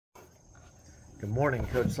Good morning,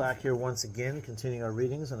 Coach Slack here once again, continuing our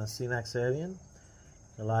readings on the Synaxarion,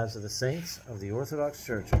 the lives of the saints of the Orthodox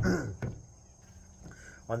Church.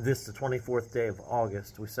 On this, the 24th day of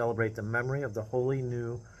August, we celebrate the memory of the holy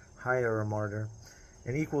new Hieromartyr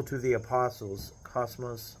and equal to the apostles,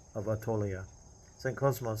 Cosmas of Aitolia. St.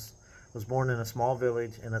 Cosmas was born in a small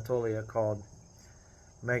village in Aitolia called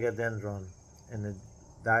Megadendron in the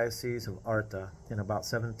Diocese of Arta in about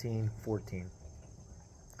 1714.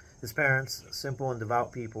 His parents, simple and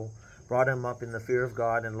devout people, brought him up in the fear of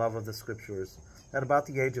God and love of the Scriptures. At about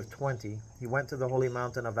the age of 20, he went to the holy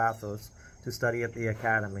mountain of Athos to study at the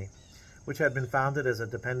academy, which had been founded as a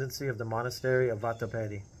dependency of the monastery of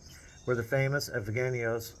Vatopedi, where the famous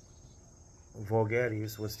Evgenios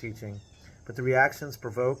Vogeris was teaching. But the reactions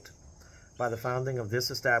provoked by the founding of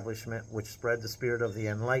this establishment, which spread the spirit of the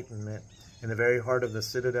Enlightenment in the very heart of the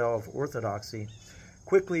citadel of orthodoxy,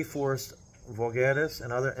 quickly forced Vogeris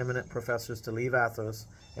and other eminent professors to leave Athos,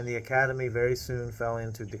 and the academy very soon fell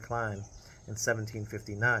into decline in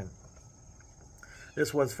 1759.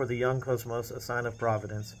 This was for the young Cosmos a sign of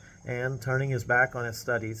providence, and, turning his back on his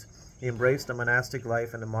studies, he embraced a monastic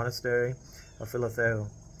life in the monastery of Philotheo,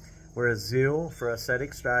 where his zeal for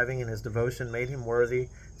ascetic striving and his devotion made him worthy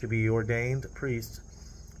to be ordained priest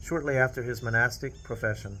shortly after his monastic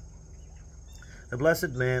profession. The blessed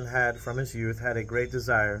man had, from his youth, had a great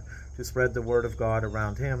desire to spread the word of God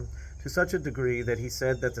around him, to such a degree that he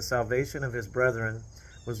said that the salvation of his brethren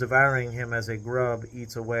was devouring him as a grub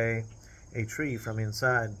eats away a tree from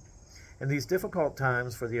inside. In these difficult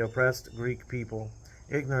times for the oppressed Greek people,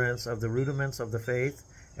 ignorance of the rudiments of the faith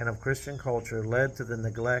and of Christian culture led to the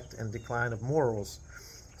neglect and decline of morals,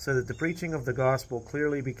 so that the preaching of the gospel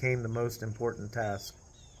clearly became the most important task.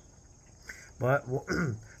 But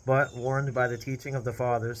warned by the teaching of the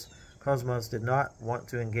fathers, Cosmas did not want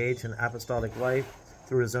to engage in apostolic life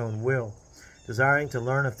through his own will. Desiring to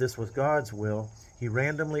learn if this was God's will, he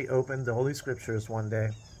randomly opened the Holy Scriptures one day,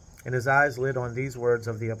 and his eyes lit on these words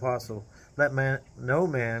of the apostle, "Let no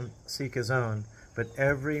man seek his own, but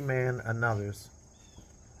every man another's."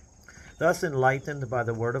 Thus enlightened by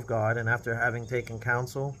the word of God, and after having taken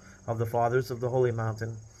counsel of the fathers of the Holy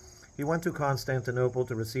Mountain, he went to Constantinople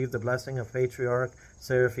to receive the blessing of Patriarch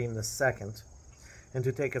Seraphim II, and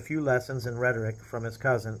to take a few lessons in rhetoric from his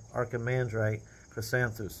cousin, Archimandrite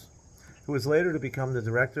Chrysanthus, who was later to become the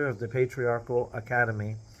director of the Patriarchal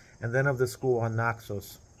Academy and then of the school on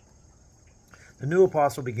Naxos. The new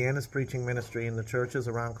apostle began his preaching ministry in the churches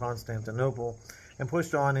around Constantinople and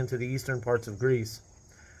pushed on into the eastern parts of Greece,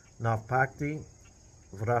 Naupacti,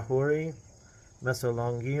 Vrahuri,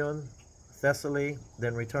 Mesolongion, Thessaly,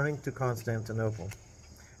 then returning to Constantinople.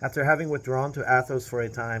 After having withdrawn to Athos for a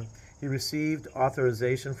time, he received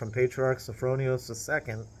authorization from Patriarch Sophronios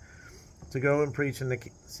II to go and preach in the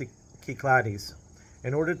Cyclades,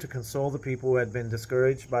 in order to console the people who had been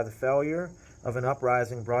discouraged by the failure of an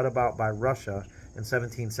uprising brought about by Russia in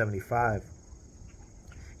 1775.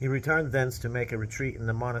 He returned thence to make a retreat in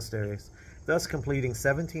the monasteries, thus completing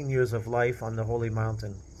 17 years of life on the holy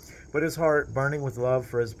mountain. But his heart, burning with love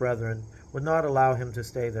for his brethren, would not allow him to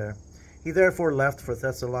stay there. He therefore left for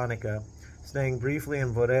Thessalonica, staying briefly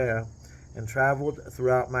in Vorea, and traveled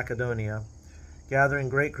throughout Macedonia, gathering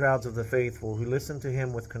great crowds of the faithful who listened to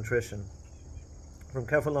him with contrition. From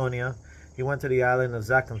Kephallonia, he went to the island of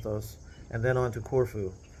Zakynthos, and then on to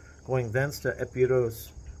Corfu, going thence to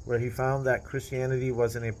Epirus, where he found that Christianity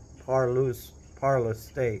was in a parlous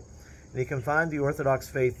state, and he confined the Orthodox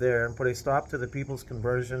faith there and put a stop to the people's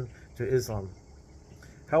conversion to Islam.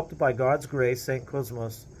 Helped by God's grace, St.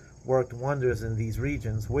 Cosmas worked wonders in these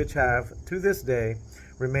regions, which have, to this day,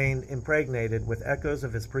 remained impregnated with echoes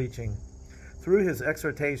of his preaching. Through his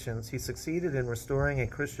exhortations, he succeeded in restoring a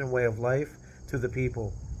Christian way of life to the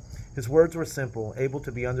people. His words were simple, able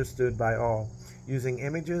to be understood by all, using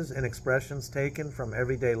images and expressions taken from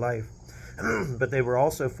everyday life, but they were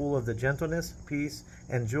also full of the gentleness, peace,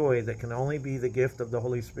 and joy that can only be the gift of the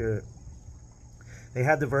Holy Spirit. They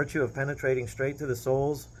had the virtue of penetrating straight to the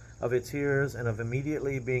souls of its hearers and of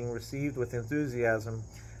immediately being received with enthusiasm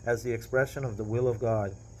as the expression of the will of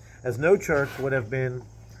God. As no church would have been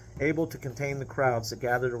able to contain the crowds that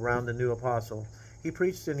gathered around the new apostle, he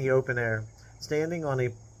preached in the open air, standing on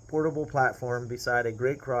a portable platform beside a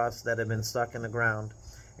great cross that had been stuck in the ground,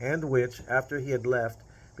 and which, after he had left,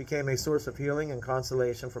 became a source of healing and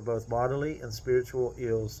consolation for both bodily and spiritual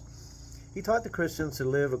ills. He taught the Christians to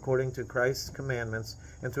live according to Christ's commandments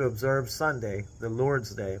and to observe Sunday, the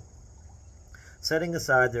Lord's Day, setting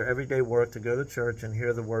aside their everyday work to go to church and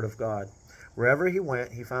hear the word of God. Wherever he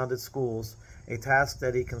went, he founded schools, a task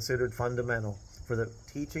that he considered fundamental for the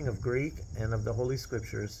teaching of Greek and of the Holy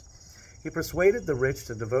Scriptures. He persuaded the rich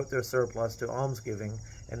to devote their surplus to almsgiving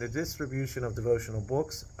and the distribution of devotional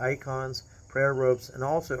books, icons, prayer ropes, and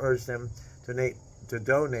also urged them to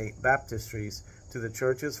donate baptistries to the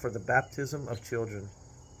churches for the baptism of children.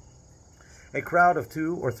 A crowd of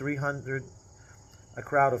 2,000 or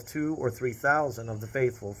 3,000 of the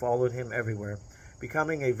faithful followed him everywhere,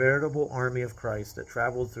 becoming a veritable army of Christ that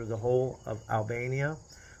traveled through the whole of Albania,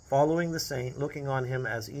 following the saint, looking on him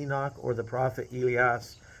as Enoch or the prophet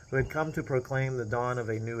Elias, who had come to proclaim the dawn of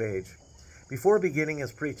a new age. Before beginning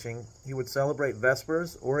his preaching, he would celebrate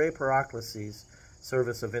Vespers or a Paraclesis,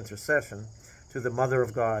 service of intercession, to the Mother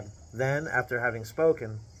of God. Then, after having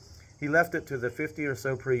spoken, he left it to the 50 or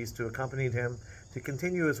so priests who accompanied him to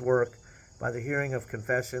continue his work by the hearing of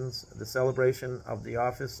confessions, the celebration of the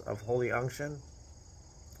office of Holy Unction,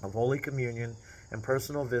 of Holy Communion, and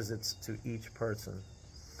personal visits to each person.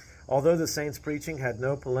 Although the saint's preaching had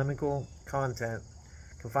no polemical content,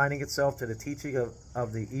 confining itself to the teaching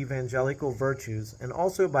of the evangelical virtues, and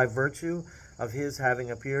also by virtue of his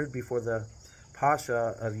having appeared before the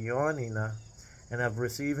Pasha of Ioannina and of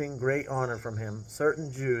receiving great honor from him,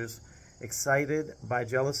 certain Jews, excited by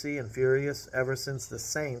jealousy and furious ever since the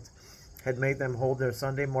saint had made them hold their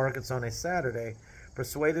Sunday markets on a Saturday,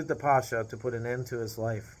 persuaded the Pasha to put an end to his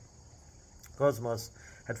life. Cosmas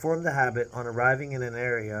had formed the habit, on arriving in an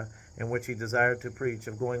area in which he desired to preach,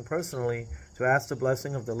 of going personally to ask the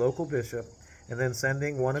blessing of the local bishop, and then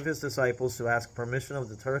sending one of his disciples to ask permission of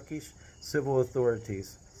the Turkish civil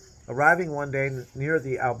authorities. Arriving one day near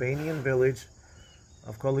the Albanian village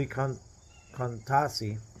of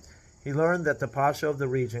Kolikantasi, he learned that the Pasha of the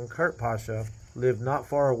region, Kurt Pasha, lived not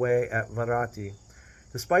far away at Varati.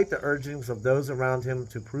 Despite the urgings of those around him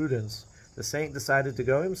to prudence, the saint decided to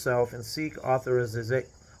go himself and seek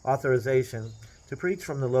authorization to preach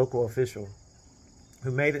from the local official,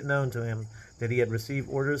 who made it known to him that he had received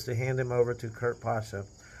orders to hand him over to Kurt Pasha.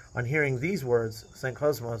 On hearing these words, St.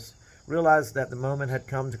 Cosmas realized that the moment had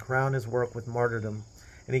come to crown his work with martyrdom,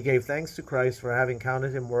 and he gave thanks to Christ for having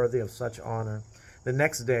counted him worthy of such honor. The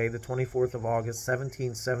next day, the 24th of August,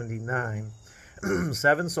 1779,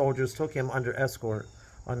 7 soldiers took him under escort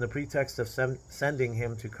on the pretext of sending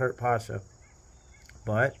him to Kurt Pasha.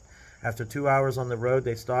 But after 2 hours on the road,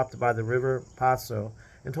 they stopped by the river Paso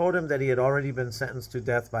and told him that he had already been sentenced to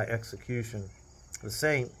death by execution. The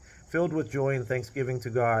saint, filled with joy and thanksgiving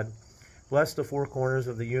to God, blessed the 4 corners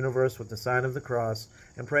of the universe with the sign of the cross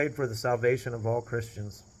and prayed for the salvation of all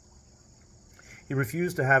Christians. He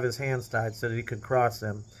refused to have his hands tied so that he could cross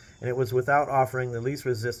them, and it was without offering the least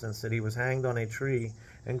resistance that he was hanged on a tree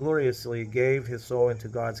and gloriously gave his soul into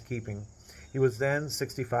God's keeping. He was then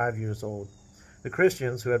 65 years old. The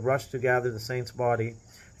Christians, who had rushed to gather the saint's body,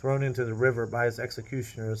 thrown into the river by his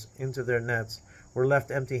executioners, into their nets, were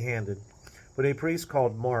left empty-handed. But a priest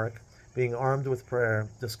called Mark, being armed with prayer,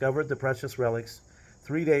 discovered the precious relics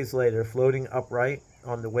 3 days later, floating upright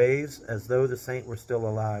on the waves as though the saint were still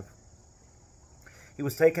alive. He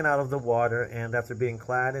was taken out of the water, and after being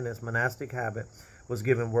clad in his monastic habit, was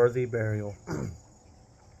given worthy burial.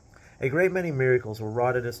 A great many miracles were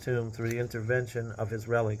wrought at his tomb through the intervention of his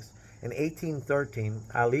relics. In 1813,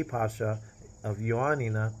 Ali Pasha of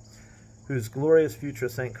Ioannina, whose glorious future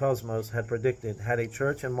St. Cosmas had predicted, had a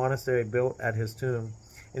church and monastery built at his tomb,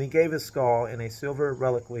 and he gave his skull in a silver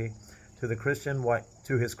reliquary to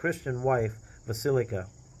his Christian wife, Vasilika.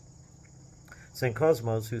 St.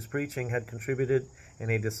 Cosmas, whose preaching had contributed in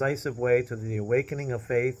a decisive way to the awakening of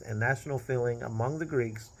faith and national feeling among the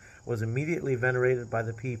Greeks, was immediately venerated by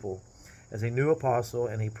the people as a new apostle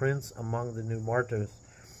and a prince among the new martyrs.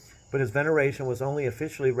 But his veneration was only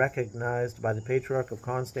officially recognized by the Patriarch of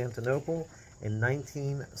Constantinople in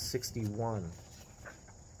 1961.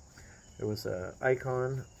 There was an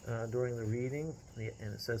icon during the reading,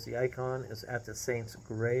 and it says the icon is at the saint's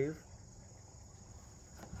grave.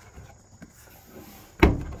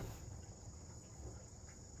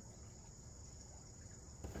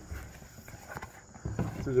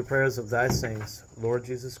 Through the prayers of thy saints, Lord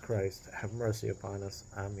Jesus Christ, have mercy upon us.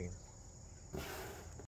 Amen.